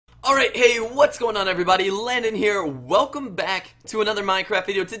Alright, hey, what's going on everybody? Landon here. Welcome back to another Minecraft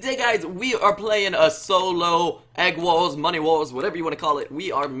video. Today, guys, we are playing a solo egg wars, money wars, whatever you want to call it.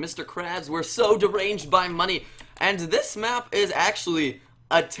 We are Mr. Krabs. We're so deranged by money. And this map is actually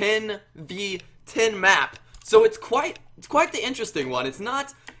a 10v10 map. So it's quite the interesting one. It's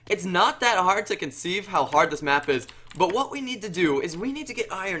not that hard to conceive how hard this map is. But what we need to do is we need to get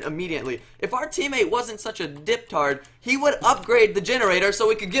iron immediately. If our teammate wasn't such a diptard, he would upgrade the generator so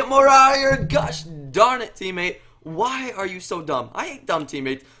we could get more iron. Gosh darn it, teammate. Why are you so dumb? I hate dumb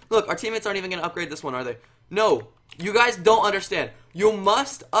teammates. Look, our teammates aren't even going to upgrade this one, are they? No, you guys don't understand. You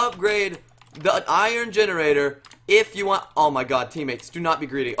must upgrade the iron generator if you want... Oh my god, teammates, do not be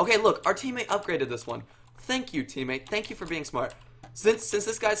greedy. Okay, look, our teammate upgraded this one. Thank you, teammate. Thank you for being smart. Since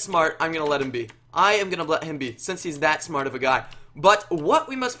this guy's smart, I'm going to let him be. I am going to let him be, since he's that smart of a guy. But what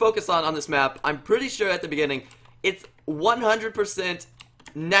we must focus on this map, I'm pretty sure at the beginning, it's 100%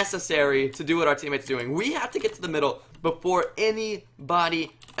 necessary to do what our teammate's doing. We have to get to the middle before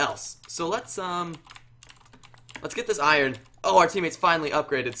anybody else. So let's get this iron. Oh, our teammate's finally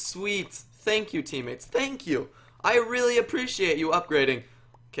upgraded. Sweet. Thank you, teammates. Thank you. I really appreciate you upgrading.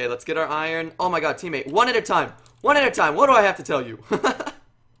 Okay, let's get our iron. Oh my god, teammate. One at a time. One at a time. What do I have to tell you?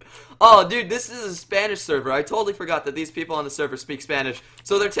 Oh, dude, this is a Spanish server. I totally forgot that these people on the server speak Spanish.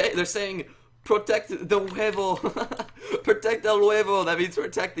 So they're saying, protect the huevo. Protect el huevo. That means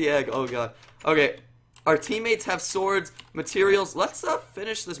protect the egg. Oh, God. Okay, our teammates have swords, materials. Let's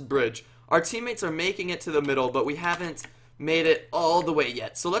finish this bridge. Our teammates are making it to the middle, but we haven't made it all the way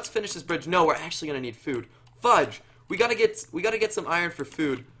yet. So let's finish this bridge. No, we're actually going to need food. Fudge. We gotta get some iron for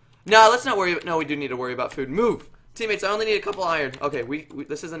food. No, let's not worry. No, we do need to worry about food. Move. Teammates, I only need a couple iron. Okay,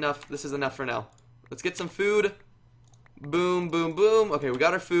 this is enough. This is enough for now. Let's get some food. Boom, boom, boom. Okay, we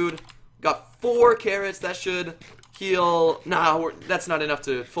got our food. Got 4 carrots. That should heal. Nah, that's not enough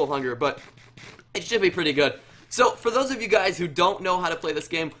to full hunger, but it should be pretty good. So, for those of you guys who don't know how to play this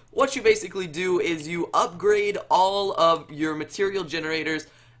game, what you basically do is you upgrade all of your material generators,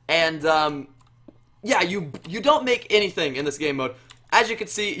 and yeah, you don't make anything in this game mode. As you can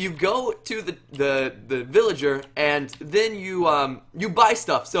see, you go to the villager, and then you buy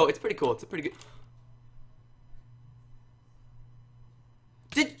stuff. So it's pretty cool. It's a pretty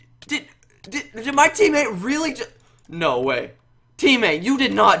good. Did my teammate really just? No way, teammate, you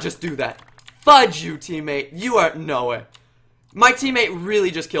did not just do that. Fudge you, teammate. You are no way. My teammate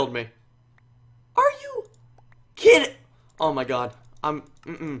really just killed me. Are you kidding? Oh my god.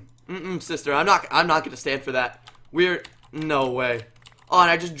 Sister. I'm not gonna stand for that. No way. Oh, and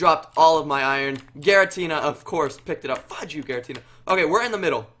I just dropped all of my iron. Garatina, of course, picked it up. Fudge you, Garatina. Okay, we're in the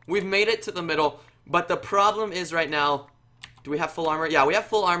middle. We've made it to the middle, but the problem is right now, do we have full armor? Yeah, we have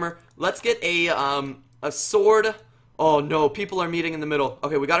full armor. Let's get a sword. Oh no, people are meeting in the middle.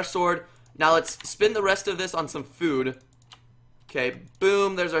 Okay, we got our sword. Now let's spend the rest of this on some food. Okay,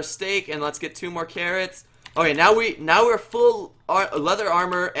 boom, there's our steak, and let's get 2 more carrots. Okay, now we're full leather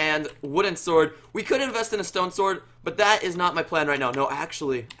armor and wooden sword. We could invest in a stone sword, but that is not my plan right now. No,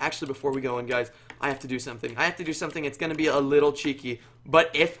 actually, before we go in, guys, I have to do something. It's gonna be a little cheeky, but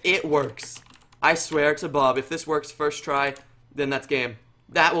if it works, I swear to Bob, if this works first try, then that's game.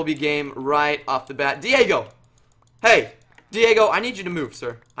 That will be game right off the bat. Diego! Hey! Diego, I need you to move,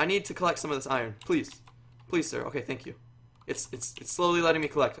 sir. I need to collect some of this iron. Please. Please, sir. Okay, thank you. It's slowly letting me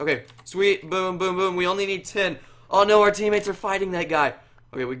collect. Okay, sweet. Boom, boom, boom. We only need 10. Oh no, our teammates are fighting that guy.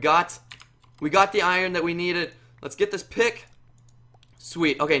 Okay, we got the iron that we needed. Let's get this pick.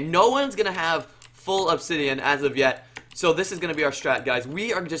 Sweet. Okay, no one's gonna have full obsidian as of yet. So this is gonna be our strat, guys.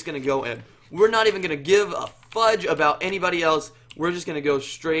 We are just gonna go in. We're not even gonna give a fudge about anybody else. We're just gonna go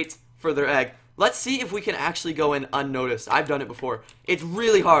straight for their egg. Let's see if we can actually go in unnoticed. I've done it before. It's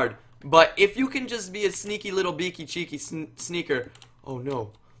really hard. But if you can just be a sneaky little beaky cheeky sneaker. Oh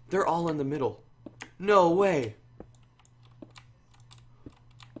no, they're all in the middle. No way.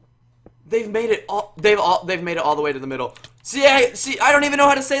 They've made it all. They've made it all the way to the middle. See, I don't even know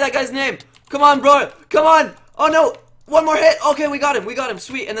how to say that guy's name. Come on, bro. Come on. Oh no, one more hit. Okay, we got him. We got him.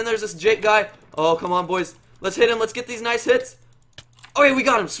 Sweet. And then there's this Jake guy. Oh, come on, boys. Let's hit him. Let's get these nice hits. Okay, we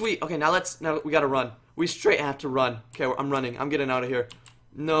got him. Sweet. Okay, now we gotta run. We straight have to run. Okay, I'm running. I'm getting out of here.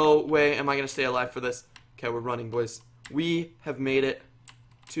 No way am I going to stay alive for this. Okay, we're running, boys. We have made it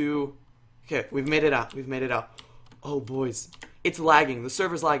to... Okay, we've made it out. We've made it out. Oh, boys. It's lagging. The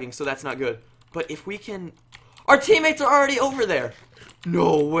server's lagging, so that's not good. But if we can... Our teammates are already over there.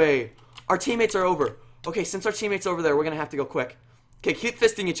 No way. Our teammates are over. Okay, since our teammates are over there, we're going to have to go quick. Okay, keep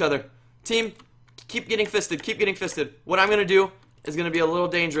fisting each other. Team, keep getting fisted. Keep getting fisted. What I'm going to do is going to be a little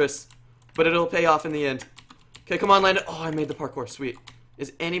dangerous, but it'll pay off in the end. Okay, come on, Landon. Oh, I made the parkour. Sweet.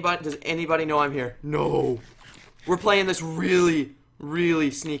 Does anybody know I'm here? No. We're playing this really,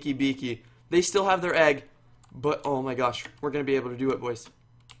 really sneaky beaky. They still have their egg, but oh my gosh, we're gonna be able to do it, boys.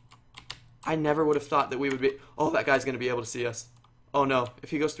 I never would have thought that we would be. Oh, that guy's gonna be able to see us. Oh no,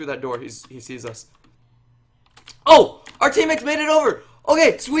 if he goes through that door, he sees us. Oh, our teammates made it over.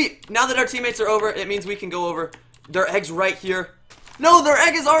 Okay, sweet. Now that our teammates are over, it means we can go over. Their egg's right here. No, their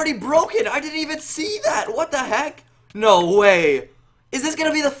egg is already broken. I didn't even see that. What the heck? No way. Is this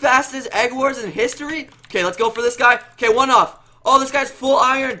gonna be the fastest egg wars in history? Okay, let's go for this guy. Okay, one off. Oh, this guy's full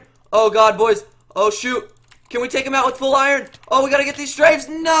iron. Oh god, boys. Oh shoot. Can we take him out with full iron? Oh, we gotta get these strafes.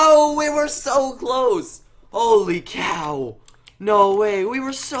 No, we were so close. Holy cow. No way. We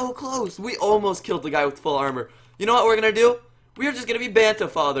were so close. We almost killed the guy with full armor. You know what we're gonna do? We are just gonna be Banta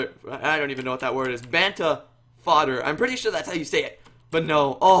fodder. I don't even know what that word is. Banta fodder. I'm pretty sure that's how you say it. But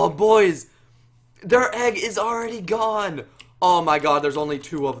no. Oh, boys. Their egg is already gone. Oh my god, there's only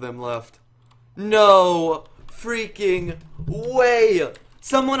 2 of them left. No freaking way.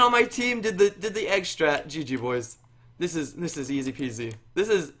 Someone on my team did the egg strat. GG, boys. This is easy peasy. This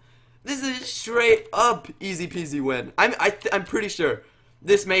is straight up easy peasy win. I'm pretty sure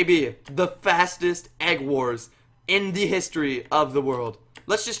this may be the fastest egg wars in the history of the world.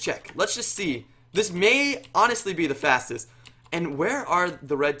 Let's just check. Let's just see. This may honestly be the fastest. And where are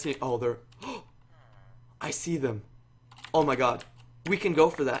the red team? Oh, they're I see them. Oh my god. We can go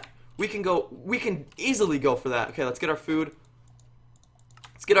for that. We can easily go for that. Okay, let's get our food.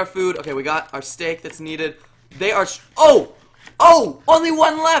 Let's get our food. Okay, we got our steak that's needed. They are oh! Oh! Only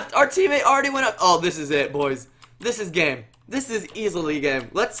 1 left! Our teammate already went up. Oh, this is it, boys. This is game. This is easily game.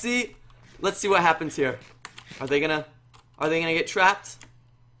 Let's see what happens here. Are they gonna get trapped?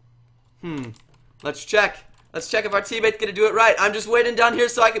 Let's check. Let's check if our teammate's gonna do it right. I'm just waiting down here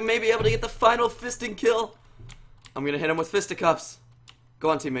so I can maybe be able to get the final fisting kill. I'm gonna hit him with fisticuffs. Go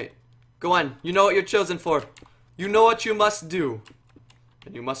on, teammate. Go on. You know what you're chosen for. You know what you must do.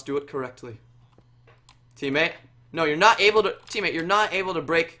 And you must do it correctly. Teammate. No, you're not able to... Teammate, you're not able to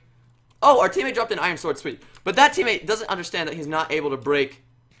break... Oh, our teammate dropped an iron sword. Sweet. But that teammate doesn't understand that he's not able to break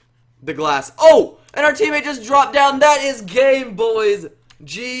the glass. Oh! And our teammate just dropped down. That is game, boys.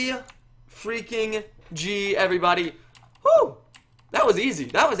 G freaking G, everybody. Whew. That was easy.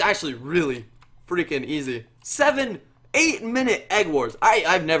 That was actually really freaking easy. 8-minute egg wars.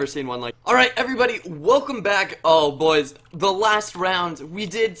 I've never seen one like. Alright, everybody, welcome back. Oh, boys, the last round we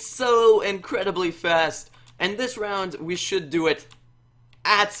did so incredibly fast. And this round we should do it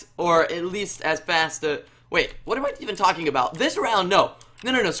at, or at least as fast. Wait, what am I even talking about? This round, no,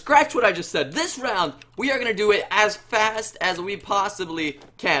 scratch what I just said. This round, we are going to do it as fast as we possibly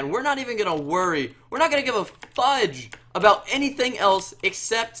can. We're not even going to worry. We're not going to give a fudge about anything else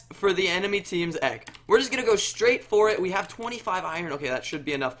except for the enemy team's egg. We're just going to go straight for it. We have 25 iron. Okay, that should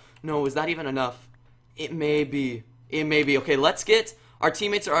be enough. No, is that even enough? It may be. It may be. Okay, let's get... Our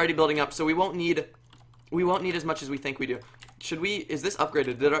teammates are already building up, so we won't need as much as we think we do. Should we... Is this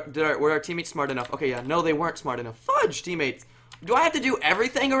upgraded? Were our teammates smart enough? Okay, yeah. No, they weren't smart enough. Fudge, teammates. Do I have to do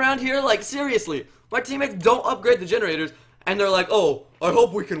everything around here? Like, seriously. My teammates don't upgrade the generators, and they're like, oh, I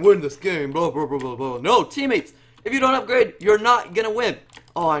hope we can win this game, blah, blah, blah, blah, blah. No, teammates, if you don't upgrade, you're not gonna win.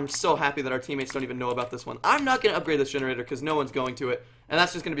 Oh, I'm so happy that our teammates don't even know about this one. I'm not gonna upgrade this generator because no one's going to it, and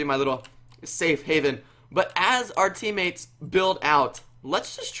that's just gonna be my little safe haven. But as our teammates build out,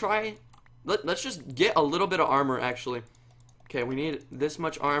 let's just try, let's just get a little bit of armor, actually. Okay, we need this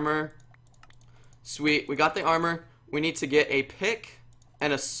much armor. Sweet, we got the armor. We need to get a pick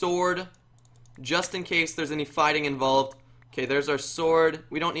and a sword, just in case there's any fighting involved. Okay, there's our sword.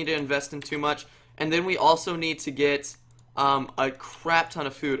 We don't need to invest in too much. And then we also need to get a crap ton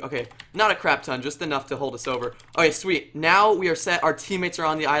of food. Okay, not a crap ton, just enough to hold us over. Okay, sweet. Now we are set. Our teammates are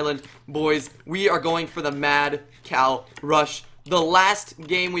on the island. Boys, we are going for the Mad Cow Rush. The last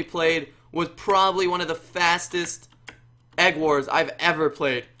game we played was probably one of the fastest egg wars I've ever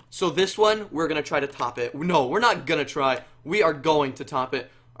played. So this one, we're going to try to top it. No, we're not going to try. We are going to top it.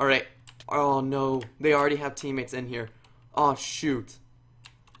 Alright. Oh, no. They already have teammates in here. Oh, shoot.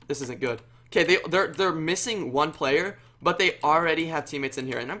 This isn't good. Okay, they're missing one player, but they already have teammates in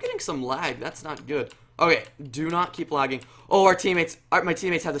here. And I'm getting some lag. That's not good. Okay, do not keep lagging. Oh, my teammates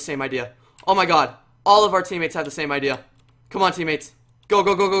have the same idea. Oh, my God. All of our teammates have the same idea. Come on, teammates. Go,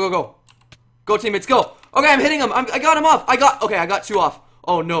 go, go, go, go, go. Go, teammates, go. Okay, I'm hitting him. I got him off. I got 2 off.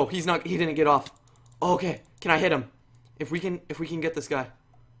 Oh no, he didn't get off. Okay, can I hit him? If we can get this guy.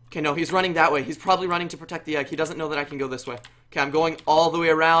 Okay, no, he's running that way. He's probably running to protect the egg. He doesn't know that I can go this way. Okay, I'm going all the way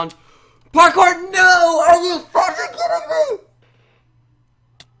around. Parkour, no! Are you fucking kidding me?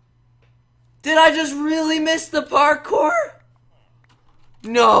 Did I just really miss the parkour?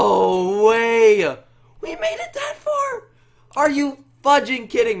 No way! We made it that far? Are you fudging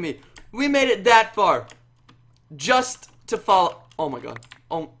kidding me? We made it that far. Just to follow. Oh my god.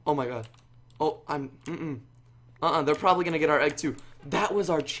 Oh my god. Oh, they're probably gonna get our egg too. That was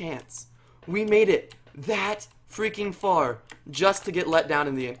our chance. We made it that freaking far just to get let down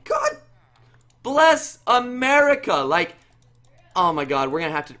in the end. God bless America. Like, oh my god, we're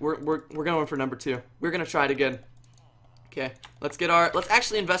gonna have to, we're going for number 2. We're gonna try it again. Okay, let's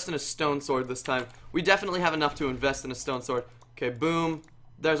actually invest in a stone sword this time. We definitely have enough to invest in a stone sword. Okay, boom.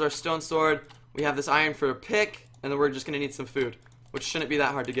 There's our stone sword. We have this iron for a pick, and then we're just gonna need some food, which shouldn't be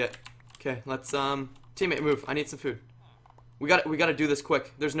that hard to get. Okay, let's teammate, move. I need some food. We gotta do this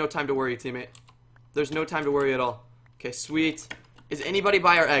quick. There's no time to worry, teammate. There's no time to worry at all. Okay, sweet. Is anybody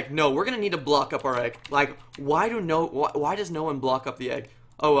by our egg? No, we're gonna need to block up our egg. Like, why does no one block up the egg?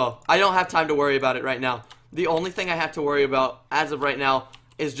 Oh well, I don't have time to worry about it right now. The only thing I have to worry about as of right now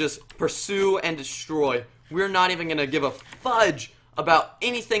is just pursue and destroy. We're not even gonna give a fudge about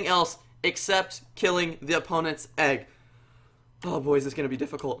anything else except killing the opponent's egg. Oh boys, this is gonna be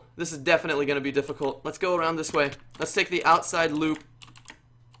difficult. This is definitely gonna be difficult. Let's go around this way. Let's take the outside loop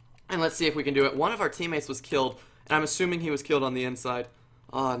and let's see if we can do it. One of our teammates was killed, and I'm assuming he was killed on the inside.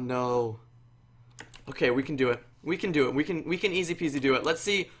 Oh no. Okay, we can do it. We can do it. We can easy peasy do it. Let's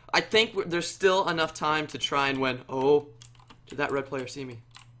see. I think there's still enough time to try and win. Oh, did that red player see me?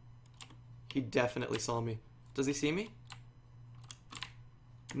 He definitely saw me. Does he see me?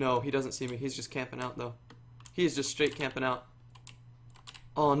 No, he doesn't see me. He's just camping out though. He's just straight camping out.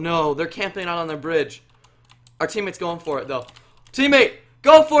 Oh no, they're camping out on their bridge. Our teammate's going for it though. Teammate,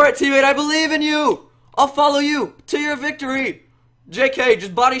 go for it, teammate. I believe in you. I'll follow you to your victory. JK,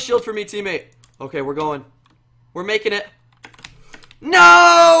 just body shield for me, teammate. Okay, we're going. We're making it. No!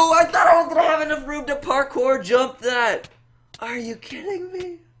 I thought I was gonna have enough room to parkour jump that. Are you kidding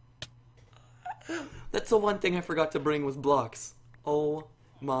me? That's the one thing I forgot to bring was blocks. Oh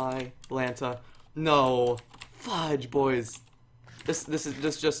my Lanta. No. Fudge, boys. This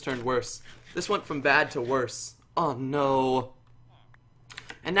just turned worse. This went from bad to worse. Oh no.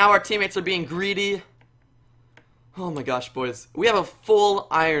 And now our teammates are being greedy. Oh my gosh, boys. We have a full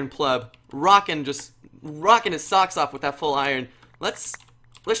iron pleb. Rocking his socks off with that full iron. Let's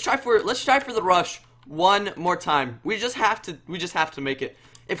try for the rush one more time. We just have to make it.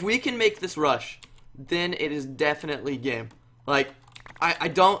 If we can make this rush, then it is definitely game. Like, I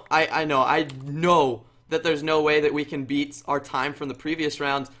know that there's no way that we can beat our time from the previous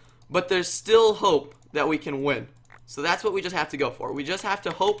rounds, but there's still hope that we can win. So that's what we just have to go for. We just have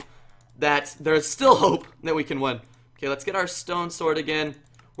to hope that there's still hope that we can win. Okay, let's get our stone sword again.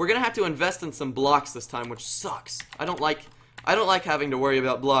 We're gonna have to invest in some blocks this time, which sucks. I don't like having to worry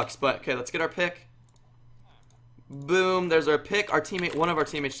about blocks, but okay, let's get our pick. Boom, there's our pick. One of our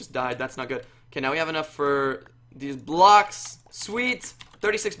teammates just died. That's not good. Okay, now we have enough for these blocks. Sweet.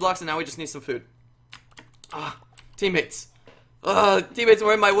 36 blocks, and now we just need some food. Ah, teammates. Teammates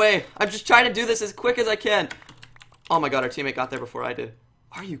were in my way. I'm just trying to do this as quick as I can. Oh my god, our teammate got there before I did.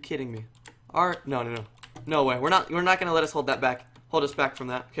 Are you kidding me? No. No way. We're not gonna let us hold us back from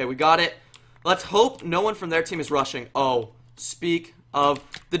that. Okay, we got it. Let's hope no one from their team is rushing. Oh, speak of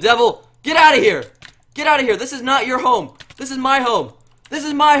the devil. Get out of here. Get out of here. This is not your home. This is my home. This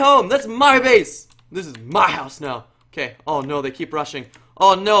is my home. That's my base. This is my house now. Okay. Oh no, they keep rushing.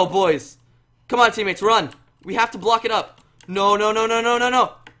 Oh no, boys. Come on, teammates, run. We have to block it up. No.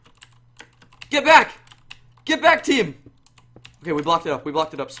 Get back. Get back, team. Okay, we blocked it up. We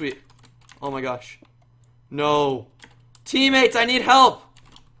blocked it up. Sweet. Oh my gosh. No. Teammates, I need help.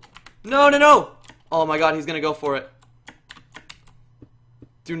 No. Oh my god, he's gonna go for it.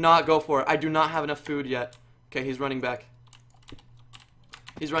 Do not go for it. I do not have enough food yet. Okay, he's running back.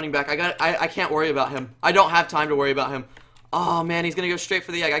 He's running back. I can't worry about him. I don't have time to worry about him. Oh man, he's gonna go straight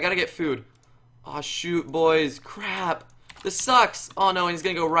for the egg. I gotta get food. Oh shoot, boys. Crap. This sucks. Oh no, and he's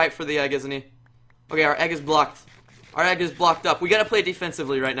gonna go right for the egg, isn't he? Okay, our egg is blocked. Our egg is blocked up. We gotta play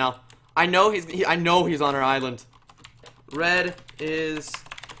defensively right now. I know he's on our island. Red is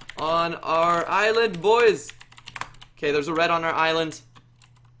on our island, boys. Okay, there's a red on our island.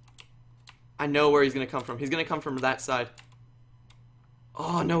 I know where he's gonna come from. He's gonna come from that side.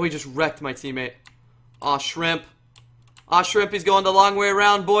 Oh no, he just wrecked my teammate. Aw, shrimp. Aw, shrimp, he's going the long way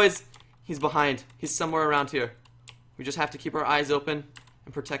around, boys. He's behind. He's somewhere around here. We just have to keep our eyes open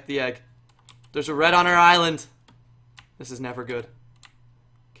and protect the egg. There's a red on our island. This is never good.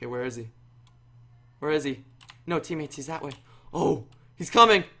 Okay, where is he? Where is he? No, teammates, he's that way. Oh, he's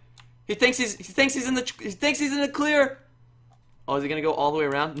coming. He thinks he's in the clear. Oh, is he gonna go all the way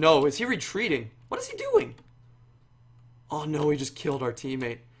around? No, is he retreating? What is he doing? Oh no, he just killed our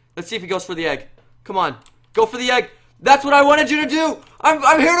teammate. Let's see if he goes for the egg. Come on, go for the egg. That's what I wanted you to do.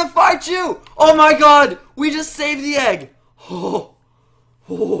 I'm here to fight you. Oh my god, we just saved the egg. Oh,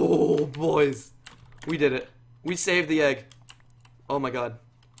 boys, we did it. We saved the egg. Oh my god.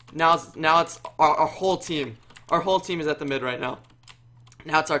 Now it's our whole team. Our whole team is at the mid right now.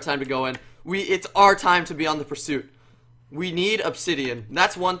 Now it's our time to go in. It's our time to be on the pursuit. We need obsidian.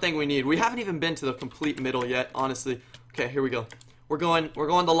 That's one thing we need. We haven't even been to the complete middle yet, honestly. Okay, here we go. We're going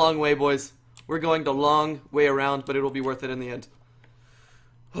the long way, boys. We're going the long way around, but it'll be worth it in the end.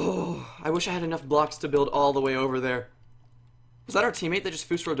 Oh, I wish I had enough blocks to build all the way over there. Was that our teammate that just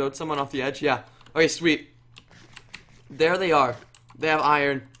Fusrodoed someone off the edge? Yeah. Okay, sweet. There they are. They have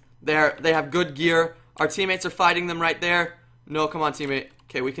iron. They have good gear. Our teammates are fighting them right there. No, come on, teammate.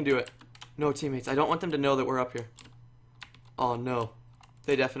 Okay, we can do it. No, teammates. I don't want them to know that we're up here. Oh, no.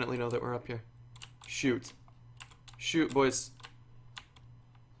 They definitely know that we're up here. Shoot. Shoot, boys.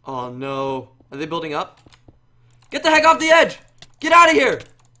 Oh, no. Are they building up? Get the heck off the edge! Get out of here!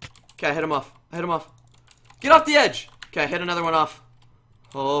 Okay, I hit him off. I hit him off. Get off the edge! Okay, I hit another one off.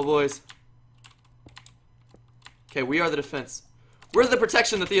 Oh, boys. Okay, we are the defense. We're the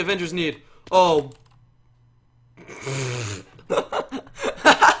protection that the Avengers need. Oh.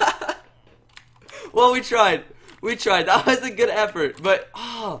 Well, we tried. We tried. That was a good effort. But,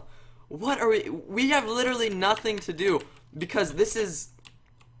 oh, what are we? We have literally nothing to do because this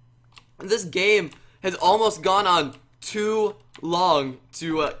game has almost gone on too long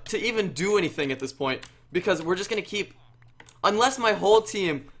to even do anything at this point because we're just gonna keep. Unless my whole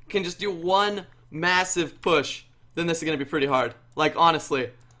team can just do one massive push, then this is gonna be pretty hard. Like, honestly.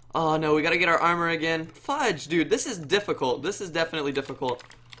 Oh no, we gotta get our armor again. Fudge, dude, this is difficult. This is definitely difficult.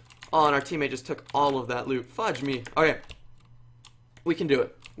 Oh, and our teammate just took all of that loot. Fudge me. Okay. We can do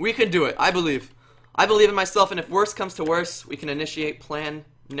it. We can do it. I believe. I believe in myself, and if worse comes to worse, we can initiate plan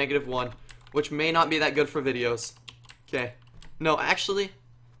 -1, which may not be that good for videos. Okay. No, actually,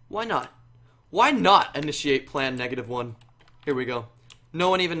 why not? Why not initiate plan -1? Here we go. No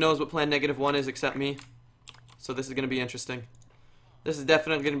one even knows what plan -1 is except me. So this is going to be interesting. This is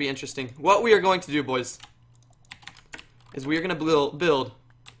definitely going to be interesting. What we are going to do, boys, is we are going to build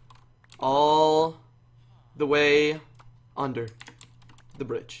all the way under the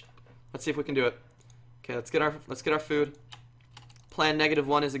bridge. Let's see if we can do it. Okay, let's get our food. Plan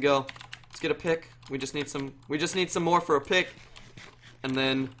 -1 is a go. Let's get a pick. We just need some more for a pick, and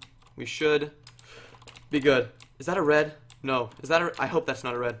then we should be good. Is that a red? No. Is that a? I hope that's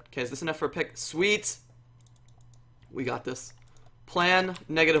not a red. Okay, is this enough for a pick? Sweet. We got this. Plan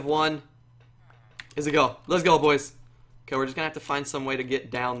 -1 is a go. Let's go, boys. Okay, we're just gonna have to find some way to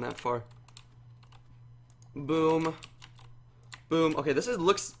get down that far. Boom. Boom. Okay, this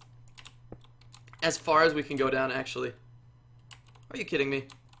looks as far as we can go down, actually. Are you kidding me?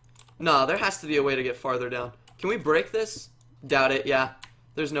 No, there has to be a way to get farther down. Can we break this? Doubt it, yeah.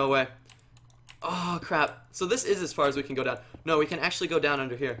 There's no way. Oh, crap. So this is as far as we can go down. No, we can actually go down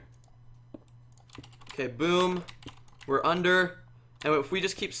under here. Okay, boom. We're under. And if we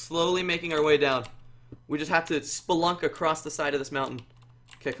just keep slowly making our way down, we just have to spelunk across the side of this mountain.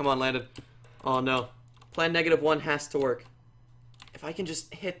 Okay, come on, Landon. Oh, no. Plan -1 has to work. If I can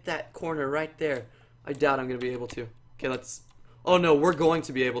just hit that corner right there, I doubt I'm going to be able to. Okay, let's... Oh, no, we're going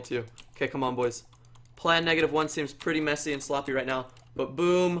to be able to. Okay, come on, boys. Plan -1 seems pretty messy and sloppy right now. But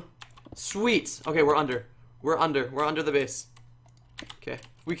boom. Sweet. Okay, we're under. We're under the base. Okay.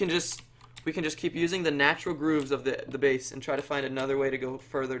 We can just keep using the natural grooves of the base and try to find another way to go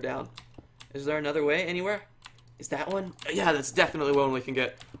further down. Is there another way anywhere? Is that one? Yeah, that's definitely one we can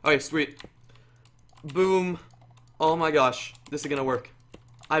get. Okay, sweet. Boom. Oh my gosh. This is gonna work.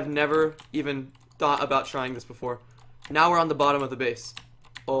 I've never even thought about trying this before. Now we're on the bottom of the base.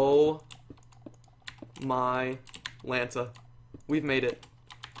 Oh my Lanta. We've made it.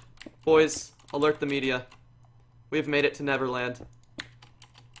 Boys, alert the media. We've made it to Neverland.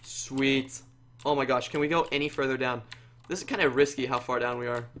 Sweet. Oh my gosh, can we go any further down? This is kind of risky how far down we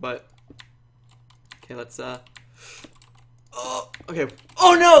are, but... Okay, let's, Oh, okay.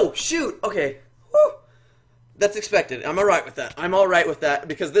 Oh no! Shoot! Okay. Whew. That's expected. I'm alright with that. I'm alright with that,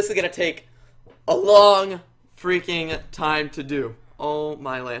 because this is gonna take a long freaking time to do. Oh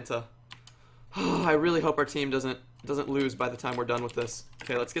my Lanta. I really hope our team doesn't lose by the time we're done with this.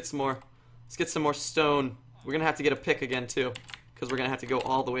 Okay, let's get some more. Let's get some more stone. We're gonna have to get a pick again too, because we're gonna have to go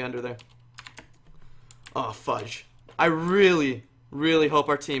all the way under there. Oh fudge! I really, really hope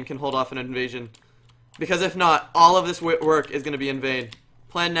our team can hold off an invasion, because if not, all of this work is gonna be in vain.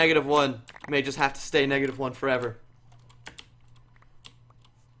 Plan -1 may just have to stay -1 forever.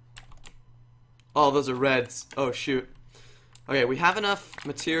 Oh, those are reds. Oh shoot. Okay, we have enough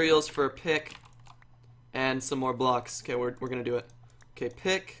materials for a pick and some more blocks. Okay, we're gonna do it. Okay,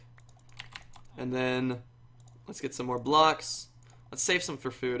 pick, and then let's get some more blocks. Let's save some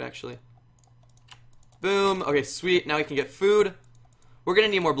for food, actually. Boom. Okay, sweet. Now we can get food. We're gonna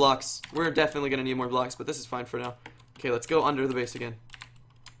need more blocks. We're definitely gonna need more blocks, but this is fine for now. Okay, let's go under the base again.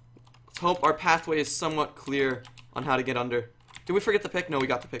 Let's hope our pathway is somewhat clear on how to get under. Did we forget the pick? No, we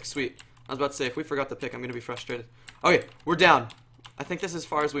got the pick. Sweet. I was about to say, if we forgot the pick, I'm gonna be frustrated. Okay, we're down. I think this is as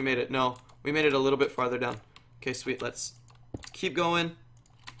far as we made it. No, we made it a little bit farther down. Okay, sweet. Let's keep going.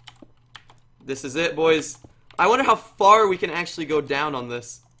 This is it, boys. I wonder how far we can actually go down on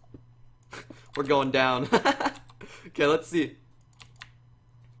this. We're going down. Okay, let's see.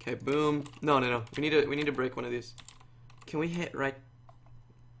 Okay, boom. No. We need to break one of these. Can we hit right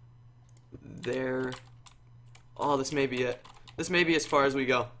there? Oh, this may be it. This may be as far as we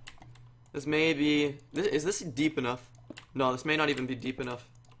go. This may be... Is this deep enough? No, this may not even be deep enough.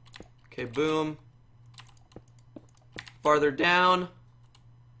 Okay, boom. Farther down.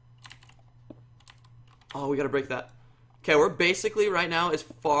 Oh, we gotta break that. Okay, we're basically right now as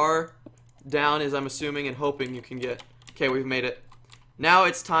far down as I'm assuming and hoping you can get. Okay, we've made it. Now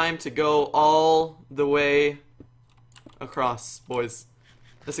it's time to go all the way across, boys.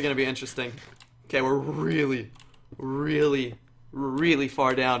 This is gonna be interesting. Okay, we're really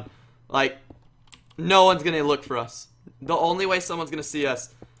far down. Like, no one's gonna look for us. The only way someone's gonna see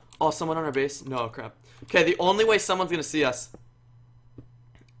us... Oh, someone on our base? No, crap. Okay, the only way someone's gonna see us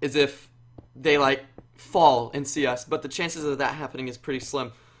is if they, like, fall and see us. But the chances of that happening is pretty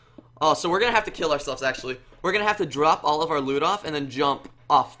slim. Oh, so we're gonna have to kill ourselves, actually. We're gonna have to drop all of our loot off and then jump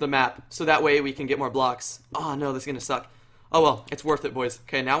off the map. So that way we can get more blocks. Oh, no, this is gonna suck. Oh, well, it's worth it, boys.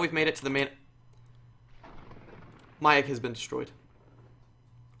 Okay, now we've made it to the main... My egg has been destroyed.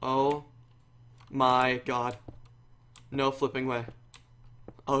 Oh my god. No flipping way.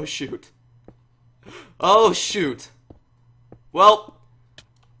 Oh shoot. Oh shoot. Well,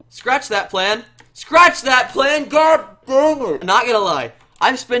 scratch that plan. Scratch that plan, god dang it. Not gonna lie,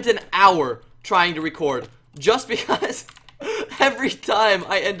 I've spent an hour trying to record just because every time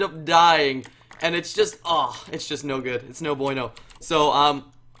I end up dying and it's just, oh, it's just no good. It's no bueno. So,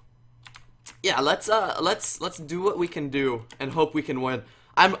 yeah, let's do what we can do and hope we can win.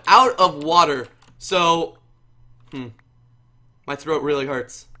 I'm out of water, so my throat really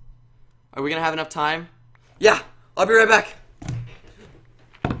hurts. Are we gonna have enough time? Yeah, I'll be right back.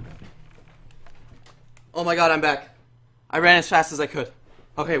 Oh my god, I'm back. I ran as fast as I could.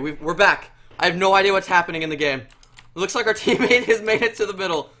 Okay, we're back. I have no idea what's happening in the game. It looks like our teammate has made it to the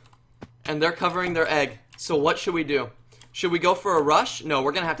middle, and they're covering their egg. So what should we do? Should we go for a rush? No,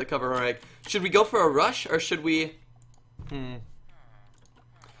 we're gonna have to cover our egg. Should we go for a rush, or should we...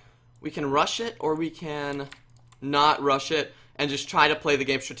 We can rush it, or we can not rush it and just try to play the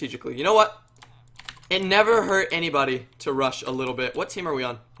game strategically. You know what? It never hurt anybody to rush a little bit. What team are we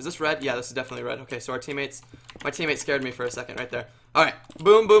on? Is this red? Yeah, this is definitely red. Okay, so our teammates... My teammate scared me for a second right there. Alright,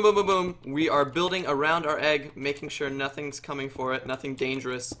 boom, boom, boom, boom, boom. We are building around our egg, making sure nothing's coming for it, nothing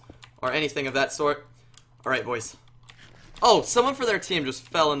dangerous, or anything of that sort. Alright, boys. Oh, someone for their team just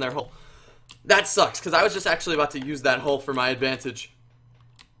fell in their hole. That sucks, because I was just actually about to use that hole for my advantage.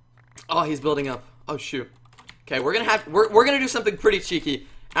 Oh, he's building up. Oh, shoot. Okay, we're gonna do something pretty cheeky.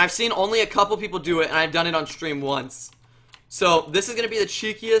 And I've seen only a couple people do it, and I've done it on stream once. So, this is gonna be the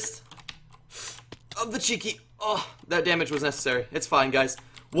cheekiest of the cheeky... Oh, that damage was necessary. It's fine, guys.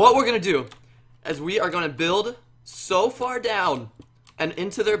 What we're gonna do is we are gonna build so far down and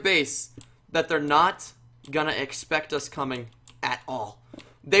into their base that they're not gonna expect us coming at all.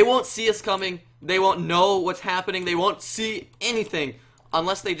 They won't see us coming. They won't know what's happening. They won't see anything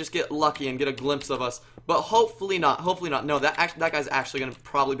unless they just get lucky and get a glimpse of us. But hopefully not. Hopefully not. No, that guy's actually gonna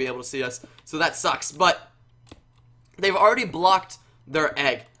probably be able to see us. So that sucks. But they've already blocked their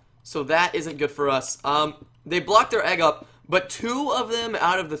egg. So that isn't good for us. They blocked their egg up, but 2 of them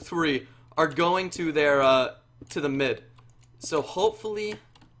out of the 3 are going to their to the mid. So hopefully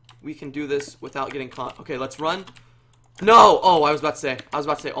we can do this without getting caught. Okay, let's run. No! Oh, I was about to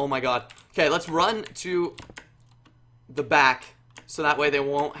say, oh my god. Okay, let's run to the back, so that way they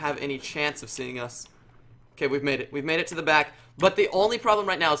won't have any chance of seeing us. Okay, we've made it. We've made it to the back. But the only problem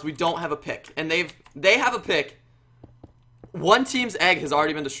right now is we don't have a pick. And they have a pick. One team's egg has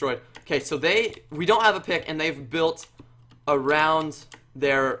already been destroyed. Okay, so we don't have a pick, and they've built around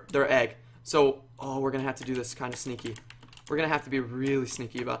their egg. So, oh, we're gonna have to do this kind of sneaky. We're gonna have to be really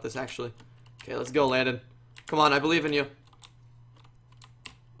sneaky about this, actually. Okay, let's go, Landon. Come on, I believe in you.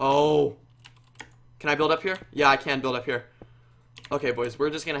 Oh. Can I build up here? Yeah, I can build up here. Okay, boys, we're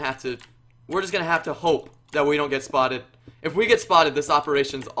just gonna have to hope that we don't get spotted. If we get spotted, this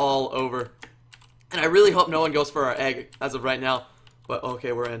operation's all over. And I really hope no one goes for our egg as of right now. But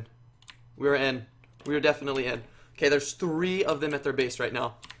okay, we're in. We're in. We're definitely in. Okay, there's 3 of them at their base right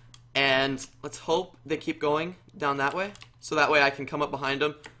now. And let's hope they keep going down that way. So that way I can come up behind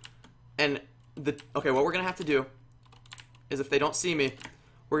them. And okay, what we're going to have to do is if they don't see me,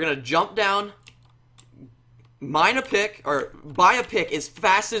 we're going to jump down, mine a pick, or buy a pick as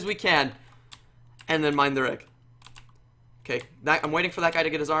fast as we can, and then mine their egg. Okay, I'm waiting for that guy to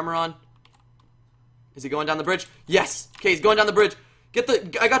get his armor on. Is he going down the bridge? Yes! Okay, he's going down the bridge.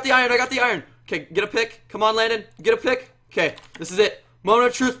 I got the iron, I got the iron. Okay, get a pick. Come on, Landon. Get a pick. Okay, this is it. Moment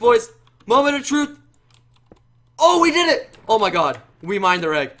of truth, boys. Moment of truth. Oh, we did it! Oh my god. We mined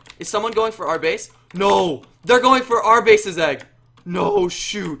their egg. Is someone going for our base? No! They're going for our base's egg. No,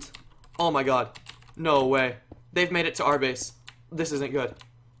 shoot. Oh my god. No way. They've made it to our base. This isn't good.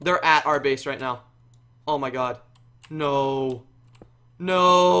 They're at our base right now. Oh my god. No.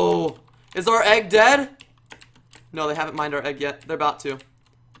 No. Is our egg dead? No, they haven't mined our egg yet. They're about to.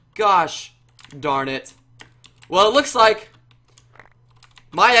 Gosh darn it. Well, it looks like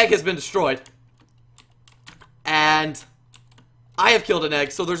my egg has been destroyed. And I have killed an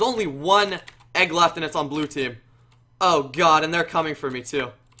egg, so there's only 1 egg left and it's on blue team. Oh god, and they're coming for me too.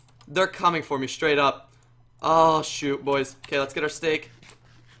 They're coming for me straight up. Oh shoot, boys. Okay, let's get our steak.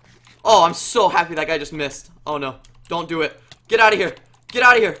 Oh, I'm so happy that guy just missed. Oh no, don't do it. Get out of here. Get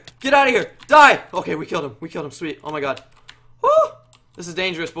out of here. Get out of here. Die. Okay, we killed him. We killed him. Sweet. Oh my god. Woo! This is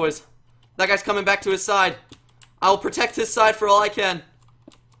dangerous, boys. That guy's coming back to his side. I will protect his side for all I can.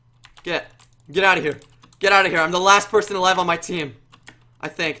 Get out of here. Get out of here. I'm the last person alive on my team. I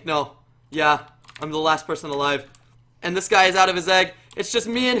think. No. Yeah. I'm the last person alive. And this guy is out of his egg. It's just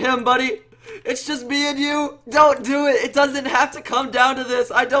me and him, buddy. It's just me and you. Don't do it. It doesn't have to come down to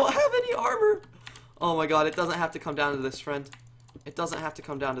this. I don't have any armor. Oh my god. It doesn't have to come down to this, friend. It doesn't have to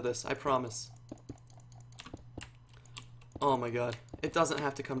come down to this. I promise. Oh my god. It doesn't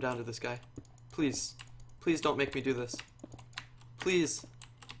have to come down to this guy. Please. Please don't make me do this. Please.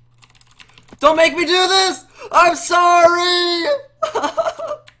 Don't make me do this! I'm sorry!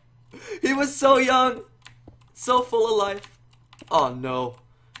 He was so young. So full of life. Oh no.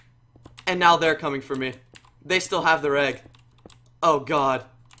 And now they're coming for me. They still have their egg. Oh god.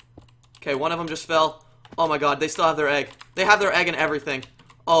 Okay, one of them just fell. Oh my god, they still have their egg. They have their egg and everything.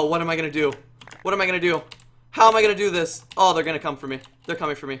 Oh, what am I gonna do? What am I gonna do? How am I gonna do this? Oh, they're gonna come for me. They're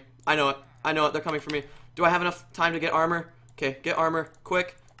coming for me. I know it. I know it. They're coming for me. Do I have enough time to get armor? Okay, get armor.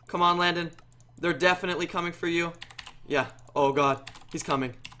 Quick. Come on, Landon. They're definitely coming for you. Yeah. Oh god. He's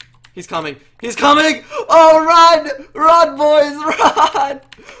coming. He's coming. He's coming! Oh, run! Run, boys! Run!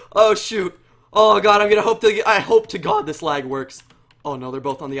 Oh, shoot. Oh god, I hope to god this lag works. Oh no, they're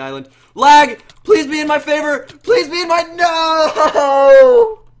both on the island. Lag! Please be in my favor! Please be in my—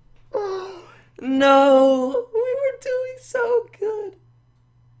 No! No! We were doing so good.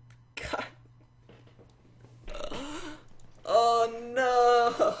 God. Oh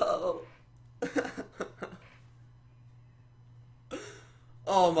no!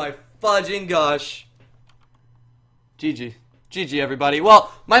 Oh my fudging gosh. GG. GG, everybody.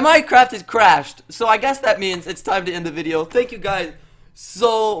 Well, my Minecraft has crashed, so I guess that means it's time to end the video. Thank you guys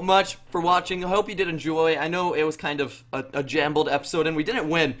so much for watching. I hope you did enjoy. I know it was kind of a jumbled episode, and we didn't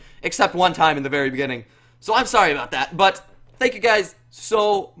win, except one time in the very beginning. So I'm sorry about that, but thank you guys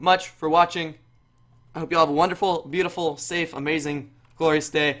so much for watching. I hope you all have a wonderful, beautiful, safe, amazing, glorious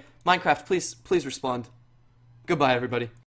day. Minecraft, please respond. Goodbye, everybody.